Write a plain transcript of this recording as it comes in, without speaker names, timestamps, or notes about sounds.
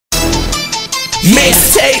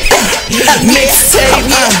Mixtape, mixtape,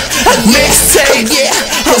 mixtape, yeah.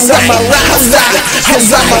 Cause I'm a rockstar, cause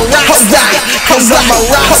I'm a rockstar, cause I'm a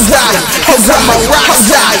rockstar, cause I'm a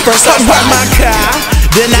rockstar. First I pop my car,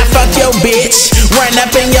 then I fuck your bitch, run up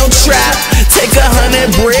in your trap, take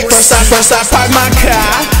 100 bricks. First I park my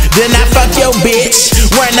car, then I fuck your bitch,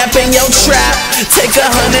 run up in your trap, take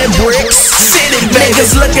 100 bricks. City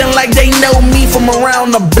niggas looking like they know me from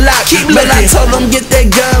around the block. But I told them get their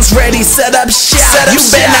guns ready, set up shop. You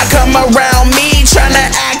better not come around me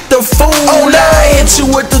tryna act a fool. Oh no, I hit you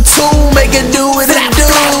with the tool, make it do what it do,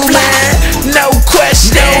 man. No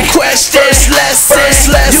question, no question.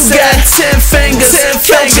 First lesson, you got 10 fingers,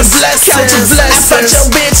 count your blessings. I fuck your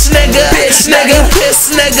bitch nigga, piss nigga.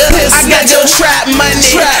 I got your trap money,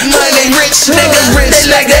 rich nigga. They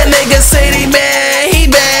like that nigga city man, he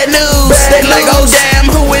bad news. They like, oh damn,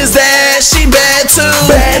 who is that? She bad too.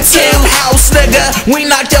 Camphouse nigga, we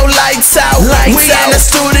knock your lights out. We in the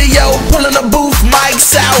studio, pulling the booth,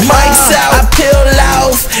 mics out. I peel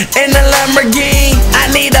off in the Lamborghini. I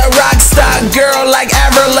need a rockstar girl like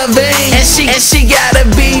Avril Lavigne, and she gotta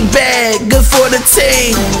be bad, good for the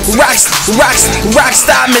team.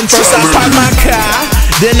 Rockstar mentor. First I park my car,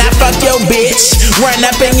 then I fuck your bitch, run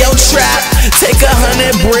up in your trap, take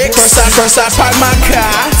 100 bricks. First I park my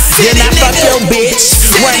car, then I fuck your bitch,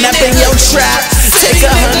 run up in your trap, take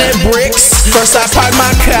 100 bricks. First I park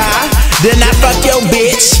my car, then I fuck your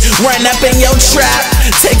bitch, run up in your trap,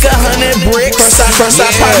 take 100 bricks. First I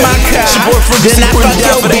park my car, then I fuck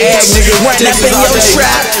your bitch, run up in your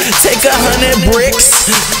trap, take 100 bricks.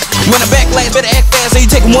 When I backlash, better act fast, so you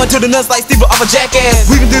taking one to the nuts like Steve off a jackass.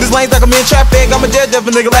 We can do this lanes like I'm in traffic. I'm a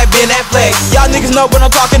daredevil nigga like Ben Affleck. Y'all niggas know what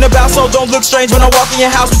I'm talking about, so don't look strange when I walk in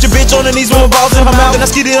your house with your bitch on her knees with my balls in her mouth. And I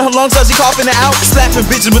ski in her lungs so she coughing it out. Slapping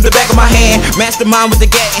bitches with the back of my hand, mastermind with the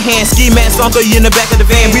gat in hand. Ski mask on, throw you in the back of the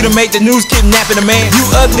van. We done make the news, kidnapping a man. You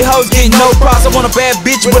ugly hoes getting no props. I want a bad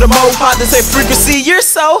bitch with a mohawk that say frequency, you're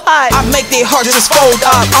so hot. I make their hearts just fold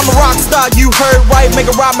up. I'm a rock star, you heard right. Make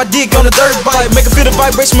her ride my dick on the dirt bike. Make her feel the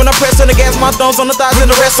vibration when I press on the gas. My thumbs on the thighs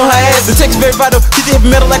and the rest on her ass. The text very vital, keep the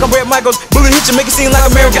heavy metal like I'm Brad Michaels. Bullet hit you, make it seem like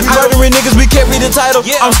American Idol. Murdering niggas, we carry the title.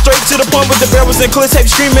 I'm straight to the point with the barrels and clips,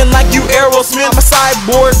 tape screaming like you Aerosmith. I'm a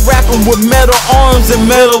cyborg rapping with metal arms and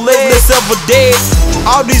metal legs, let's ever dead.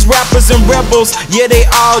 All these rappers and rebels, yeah they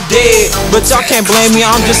all dead. But y'all can't blame me,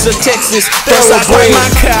 I'm just a Texas thoroughbred. First I park my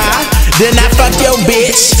car, then I fuck your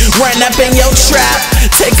bitch, run up in your trap,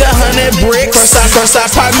 take 100 bricks. First I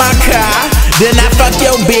park my car, then I fuck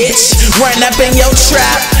your bitch, run up in your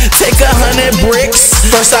trap, take 100 bricks.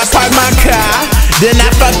 First I park my car, then I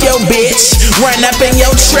fuck your bitch, run up in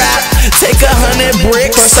your trap, take 100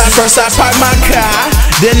 bricks. First I park my car,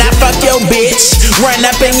 then I fuck your bitch, run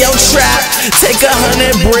up in your trap, take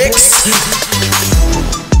 100 bricks.